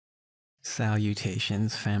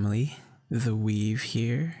Salutations, family. The Weave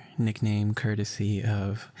here, nickname courtesy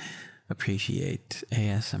of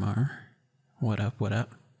AppreciateASMR. What up, what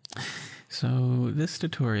up? So this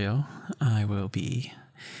tutorial, I will be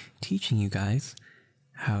teaching you guys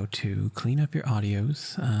how to clean up your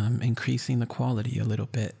audios, increasing the quality a little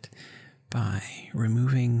bit by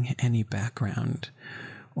removing any background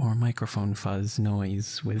or microphone fuzz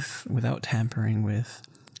noise without tampering with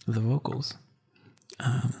the vocals.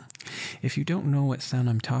 If you don't know what sound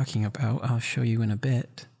I'm talking about, I'll show you in a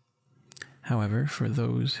bit. However, for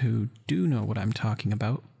those who do know what I'm talking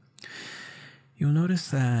about, you'll notice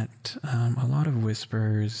that a lot of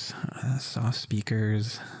whisperers, soft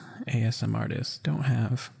speakers, ASM artists don't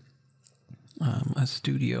have a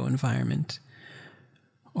studio environment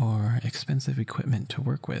or expensive equipment to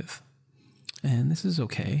work with. And this is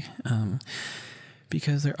okay,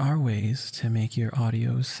 because there are ways to make your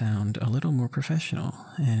audio sound a little more professional,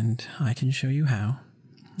 and I can show you how.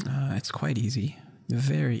 It's quite easy,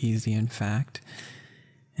 very easy in fact,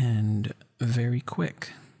 and very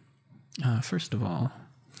quick. First of all,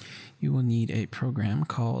 you will need a program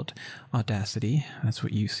called Audacity. That's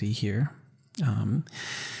what you see here.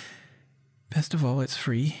 Best of all, it's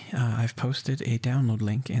free. I've posted a download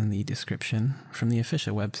link in the description from the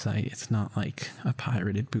official website. It's not like a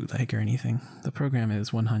pirated bootleg or anything. The program is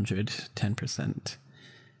 110%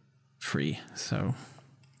 free, so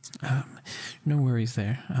no worries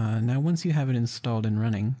there. Now, once you have it installed and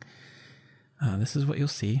running, this is what you'll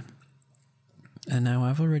see. And now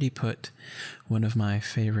I've already put one of my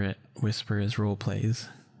favorite Whisperers roleplays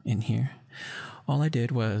in here. All I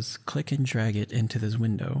did was click and drag it into this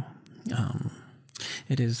window.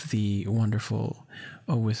 It is the wonderful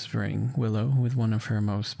oWhisperingWillow with one of her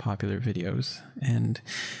most popular videos, and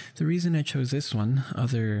the reason I chose this one,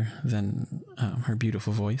 other than her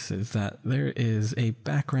beautiful voice, is that there is a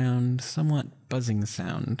background, somewhat buzzing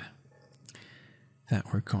sound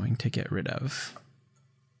that we're going to get rid of.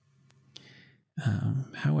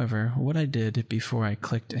 However, what I did before I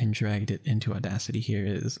clicked and dragged it into Audacity here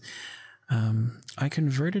is I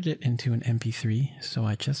converted it into an MP3, so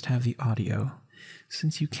I just have the audio,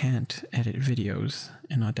 since you can't edit videos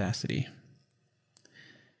in Audacity.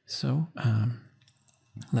 So,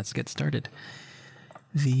 let's get started.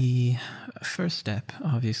 The first step,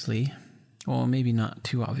 obviously, well, maybe not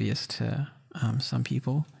too obvious to some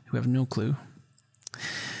people who have no clue,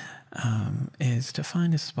 is to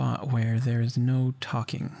find a spot where there is no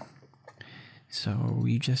talking. So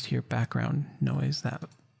we just hear background noise, that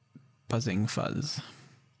buzzing fuzz.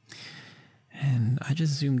 And I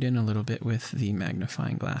just zoomed in a little bit with the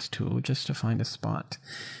magnifying glass tool just to find a spot.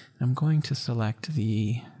 I'm going to select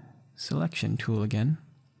the selection tool again.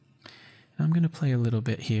 And I'm going to play a little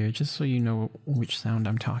bit here just so you know which sound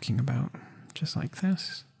I'm talking about. Just like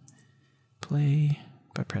this. Play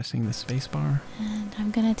by pressing the space bar. And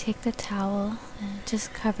I'm going to take the towel and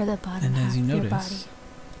just cover the bottom half of your body.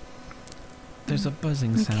 There's a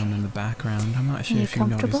buzzing sound in the background. I'm not sure if you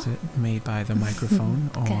noticed it, made by the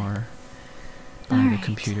microphone or by the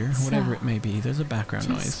computer, whatever it may be. There's a background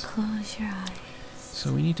noise. Close your eyes.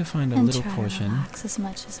 So we need to find a little portion. Relax as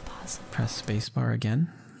much as possible. Press spacebar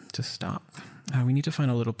again to stop. We need to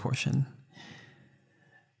find a little portion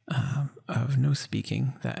of no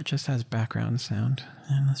speaking that just has background sound.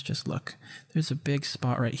 And let's just look. There's a big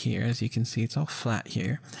spot right here. As you can see, it's all flat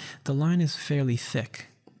here. The line is fairly thick.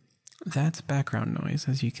 That's background noise,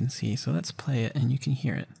 as you can see. So let's play it and you can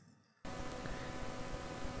hear it.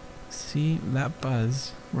 See that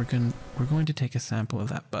buzz? We're going to take a sample of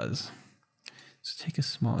that buzz. So take a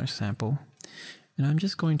smaller sample, and I'm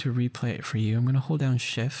just going to replay it for you. I'm going to hold down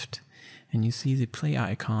Shift, and you see the play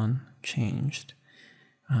icon changed.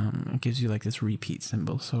 It gives you like this repeat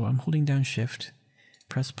symbol. So I'm holding down Shift,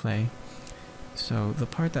 press play. So the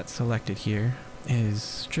part that's selected here is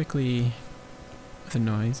strictly the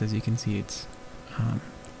noise. As you can see, it's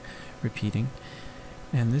repeating,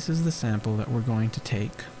 and this is the sample that we're going to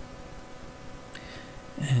take,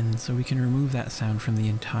 and so we can remove that sound from the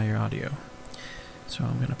entire audio. So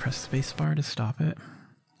I'm going to press spacebar to stop it,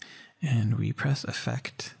 and we press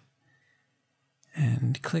Effect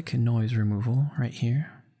and click Noise Removal right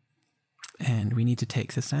here, and we need to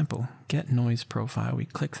take the sample. Get Noise Profile, we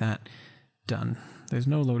click that, done. There's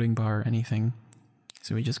no loading bar or anything,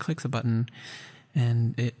 so we just click the button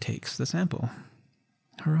and it takes the sample.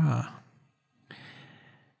 Hurrah!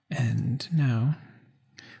 And now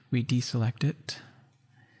we deselect it,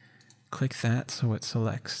 click that so it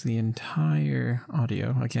selects the entire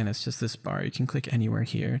audio. Again, it's just this bar. You can click anywhere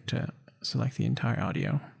here to select the entire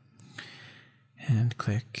audio. And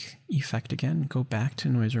click Effect again, go back to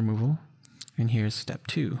Noise Removal, and here's step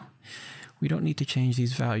 2. we don't need to change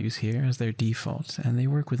these values here as they're default, and they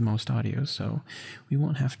work with most audios, so we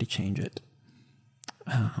won't have to change it.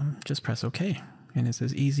 Just press OK, and it's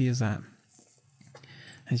as easy as that.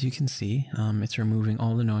 As you can see, it's removing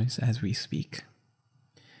all the noise as we speak.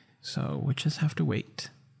 So we just have to wait.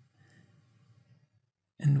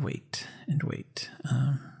 And wait, and wait.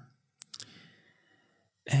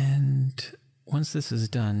 And once this is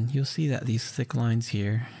done, you'll see that these thick lines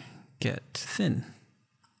here get thin,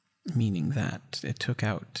 meaning that it took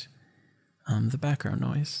out the background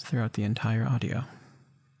noise throughout the entire audio.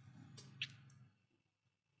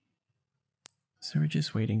 So we're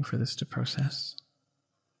just waiting for this to process.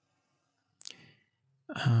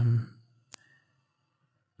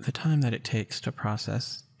 The time that it takes to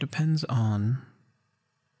process depends on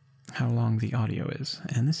how long the audio is,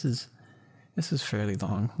 and this is fairly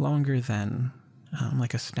long, longer than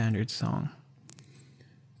like a standard song,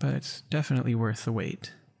 but it's definitely worth the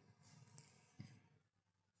wait.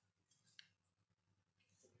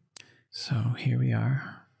 So here we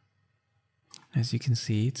are. As you can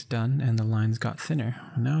see, it's done and the lines got thinner.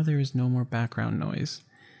 Now there is no more background noise.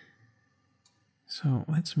 So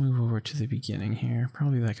let's move over to the beginning here,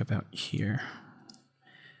 probably like about here.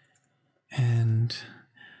 And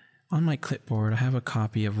on my clipboard, I have a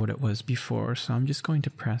copy of what it was before, so I'm just going to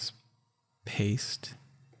press paste.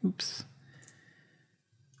 Oops.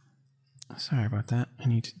 Sorry about that. I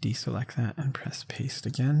need to deselect that and press paste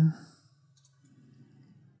again.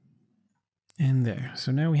 And there.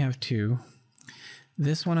 So now we have two.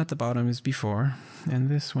 This one at the bottom is before, and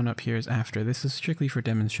this one up here is after. This is strictly for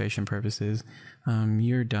demonstration purposes.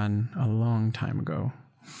 You're done a long time ago.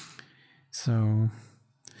 So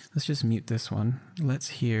let's just mute this one. Let's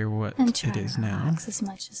hear what it is now. And relax as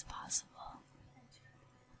much as possible.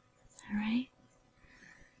 All right?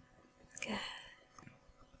 Good.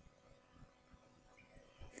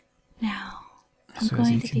 Now, I'm going to begin.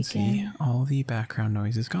 So as you can see, all the background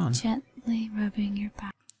noise is gone. Gently rubbing your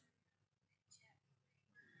back.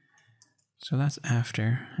 So that's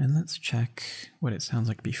after, and let's check what it sounds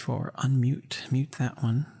like before. Mute that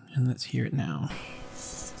one, and let's hear it now.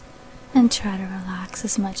 And try to relax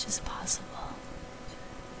as much as possible.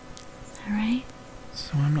 Alright?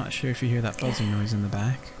 So I'm not sure if you hear that buzzing noise in the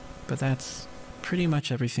back, but that's pretty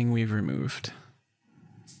much everything we've removed.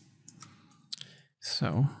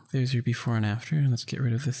 So there's your before and after, and let's get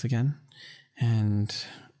rid of this again. And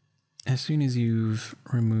as soon as you've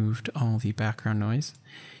removed all the background noise,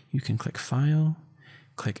 you can click File,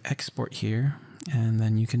 click Export here, and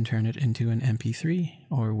then you can turn it into an MP3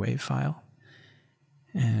 or WAV file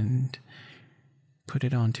and put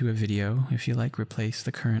it onto a video. If you like, replace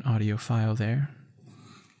the current audio file there,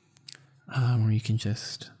 or you can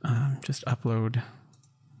just upload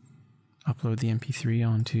the MP3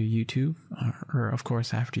 onto YouTube, or of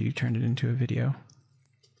course after you turn it into a video.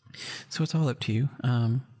 So it's all up to you,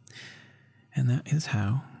 and that is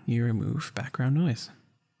how you remove background noise.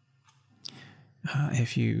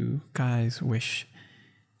 If you guys wish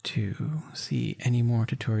to see any more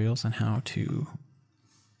tutorials on how to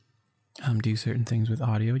do certain things with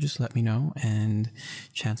audio, just let me know, and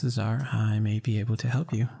chances are I may be able to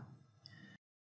help you.